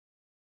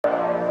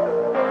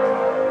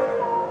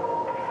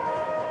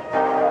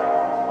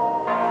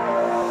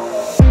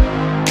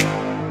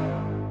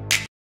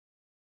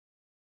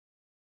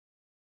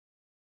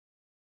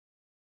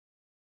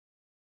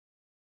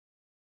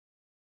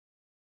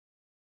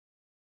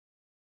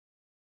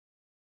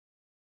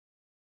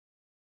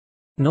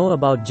Know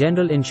about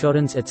general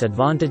insurance, its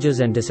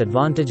advantages and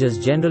disadvantages.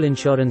 General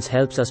insurance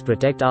helps us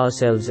protect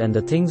ourselves and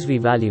the things we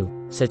value,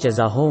 such as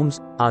our homes,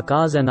 our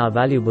cars and our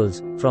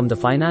valuables, from the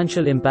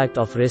financial impact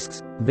of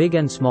risks, big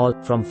and small,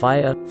 from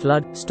fire,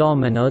 flood,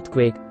 storm and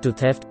earthquake, to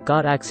theft,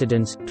 car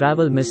accidents,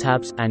 travel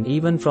mishaps, and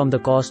even from the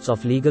costs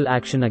of legal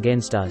action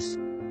against us.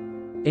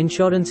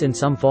 Insurance in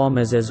some form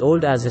is as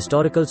old as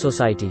historical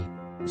society.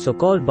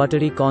 So-called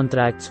buttery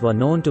contracts were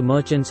known to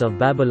merchants of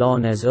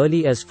Babylon as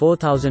early as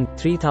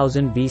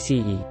 4000–3000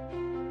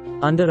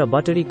 BCE. Under a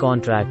buttery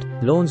contract,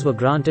 loans were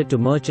granted to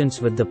merchants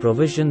with the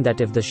provision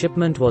that if the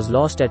shipment was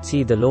lost at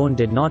sea, the loan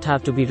did not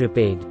have to be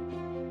repaid.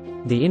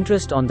 The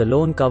interest on the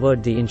loan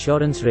covered the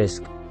insurance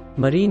risk.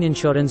 Marine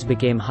insurance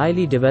became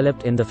highly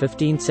developed in the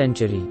 15th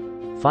century.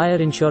 Fire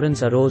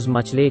insurance arose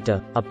much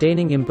later,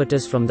 obtaining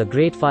impetus from the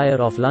Great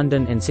Fire of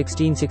London in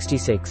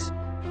 1666.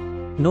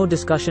 No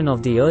discussion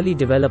of the early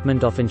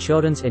development of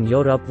insurance in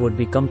Europe would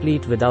be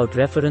complete without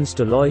reference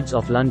to Lloyd's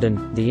of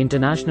London, the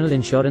international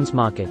insurance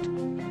market.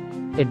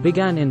 It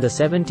began in the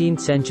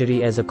 17th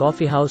century as a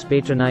coffeehouse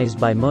patronized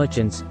by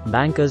merchants,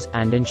 bankers,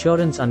 and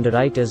insurance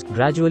underwriters,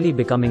 gradually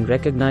becoming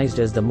recognized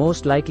as the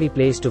most likely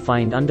place to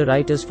find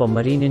underwriters for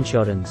marine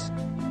insurance.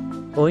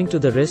 Owing to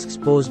the risks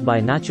posed by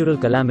natural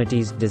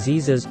calamities,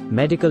 diseases,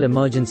 medical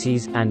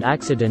emergencies, and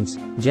accidents,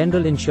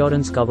 general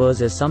insurance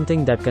covers as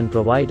something that can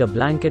provide a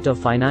blanket of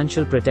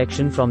financial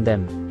protection from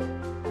them.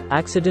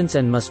 Accidents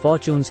and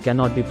misfortunes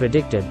cannot be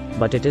predicted,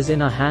 but it is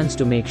in our hands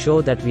to make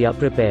sure that we are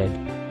prepared.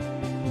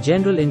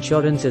 General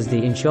insurance is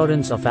the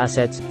insurance of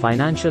assets,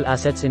 financial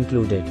assets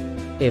included.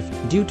 If,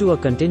 due to a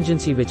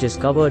contingency which is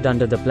covered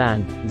under the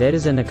plan, there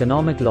is an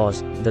economic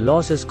loss, the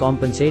loss is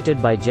compensated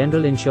by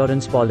general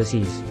insurance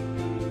policies.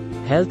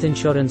 Health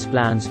insurance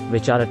plans,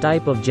 which are a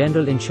type of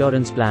general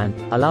insurance plan,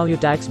 allow you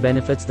tax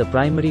benefits. The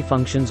primary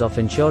functions of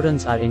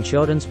insurance are: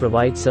 insurance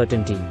provides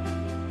certainty.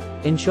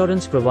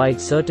 Insurance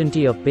provides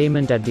certainty of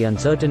payment at the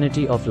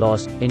uncertainty of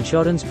loss.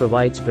 Insurance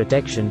provides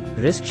protection,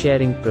 risk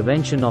sharing,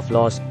 prevention of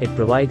loss. It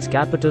provides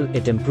capital,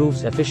 it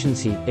improves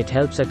efficiency, it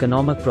helps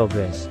economic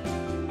progress.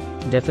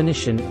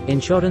 Definition: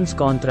 insurance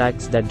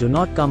contracts that do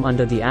not come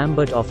under the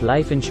ambit of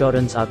life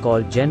insurance are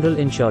called general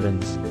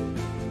insurance.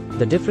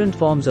 The different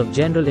forms of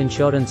general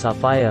insurance are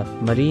fire,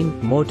 marine,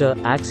 motor,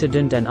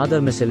 accident and other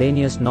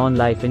miscellaneous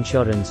non-life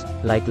insurance.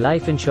 Like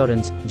life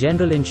insurance,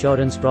 general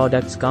insurance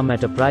products come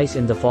at a price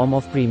in the form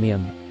of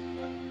premium.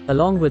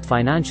 Along with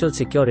financial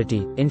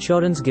security,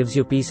 insurance gives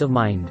you peace of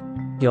mind.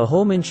 Your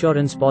home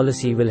insurance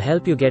policy will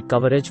help you get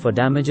coverage for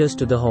damages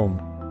to the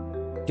home.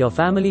 Your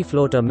family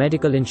floater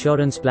medical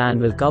insurance plan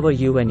will cover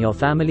you and your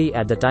family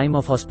at the time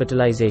of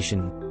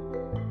hospitalization.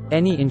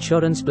 Any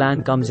insurance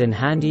plan comes in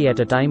handy at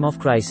a time of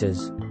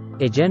crisis.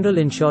 A general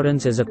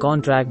insurance is a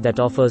contract that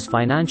offers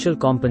financial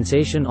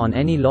compensation on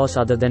any loss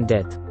other than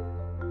death.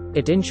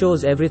 It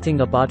insures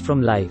everything apart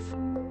from life.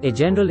 A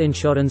general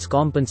insurance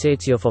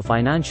compensates you for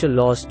financial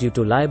loss due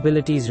to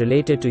liabilities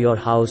related to your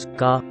house,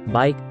 car,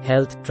 bike,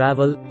 health,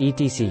 travel,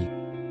 etc.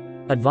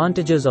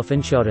 Advantages of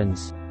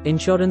insurance.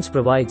 Insurance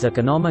provides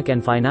economic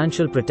and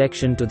financial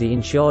protection to the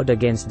insured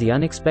against the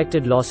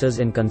unexpected losses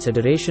in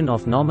consideration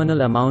of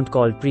nominal amount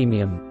called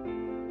premium.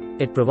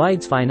 It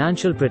provides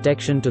financial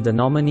protection to the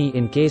nominee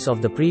in case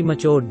of the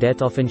premature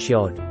death of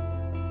insured.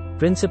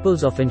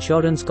 Principles of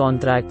insurance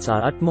contracts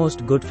are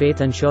utmost good faith,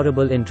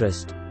 insurable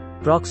interest,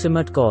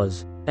 proximate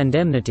cause,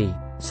 indemnity,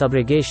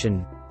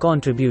 subrogation,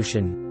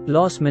 contribution,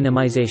 loss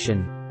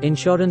minimization.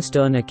 Insurance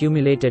turn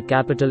accumulated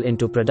capital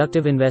into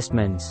productive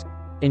investments.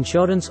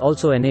 Insurance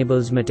also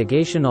enables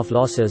mitigation of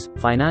losses,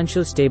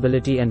 financial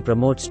stability and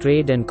promotes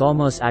trade and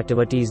commerce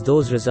activities.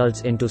 Those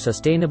results into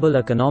sustainable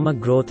economic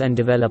growth and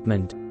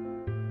development.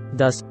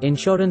 Thus,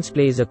 insurance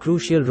plays a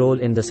crucial role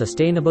in the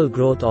sustainable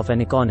growth of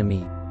an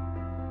economy.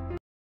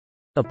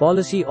 A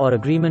policy or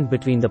agreement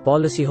between the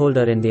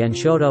policyholder and the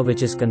insurer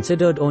which is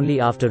considered only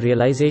after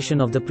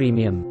realization of the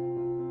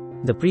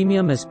premium. The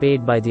premium is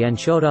paid by the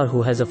insurer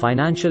who has a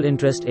financial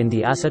interest in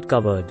the asset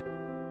covered.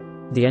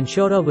 The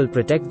insurer will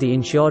protect the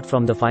insured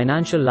from the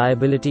financial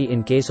liability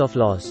in case of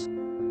loss.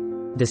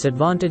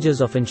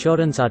 Disadvantages of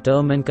insurance are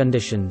term and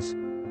conditions.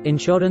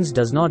 Insurance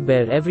does not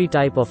bear every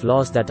type of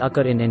loss that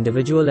occur in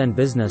individual and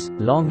business,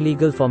 long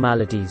legal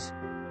formalities.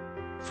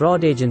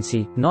 Fraud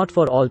agency, not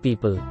for all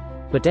people.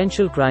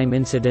 Potential crime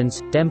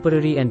incidents,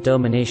 temporary and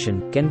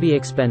termination, can be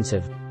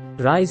expensive.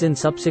 Rise in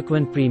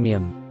subsequent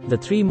premium. The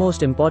three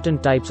most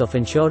important types of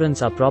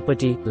insurance are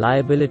property,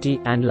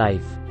 liability, and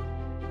life.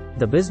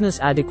 The business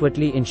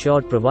adequately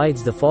insured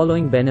provides the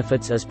following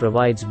benefits as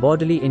provides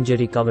bodily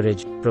injury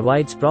coverage,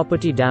 provides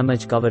property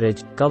damage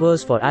coverage,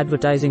 covers for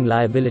advertising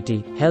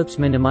liability, helps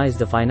minimize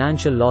the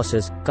financial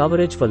losses,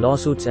 coverage for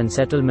lawsuits and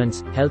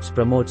settlements, helps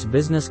promotes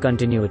business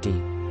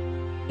continuity.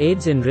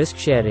 Aids in risk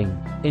sharing.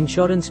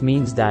 Insurance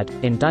means that,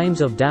 in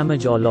times of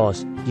damage or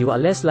loss, you are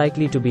less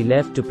likely to be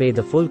left to pay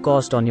the full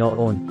cost on your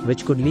own,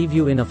 which could leave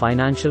you in a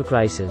financial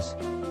crisis.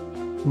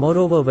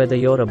 Moreover, whether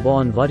you're a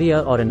born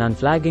worrier or an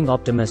unflagging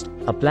optimist,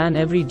 a plan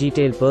every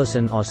detail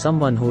person or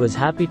someone who is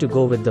happy to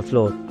go with the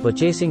flow,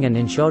 purchasing an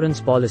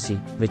insurance policy,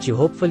 which you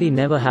hopefully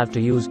never have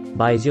to use,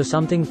 buys you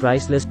something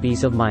priceless: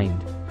 peace of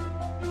mind.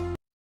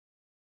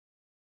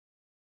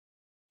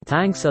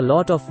 Thanks a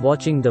lot of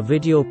watching the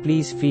video.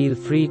 Please feel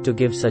free to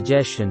give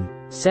suggestion,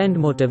 send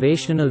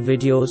motivational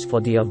videos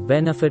for the of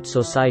benefit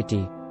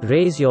society,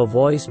 raise your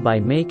voice by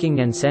making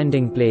and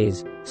sending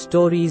plays,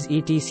 stories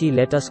etc.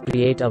 Let us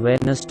create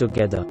awareness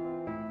together.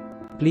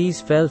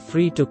 Please feel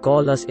free to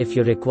call us if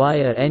you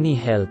require any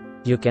help.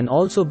 You can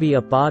also be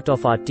a part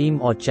of our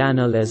team or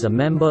channel as a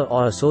member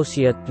or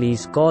associate.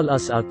 Please call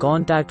us. Our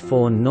contact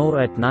phone no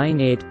at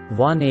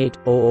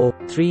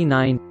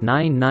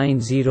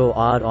 981800399990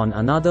 or on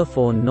another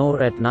phone no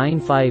at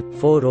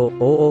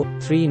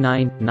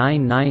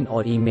 9540003999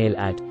 or email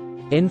at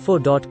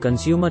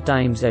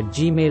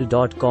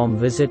info.consumertimes@gmail.com.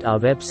 Visit our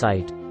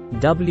website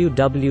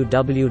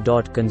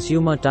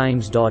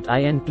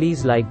www.consumertimes.in.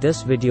 Please like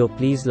this video.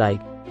 Please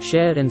like,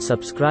 share and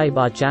subscribe.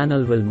 Our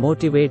channel will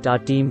motivate our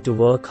team to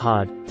work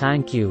hard.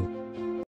 Thank you.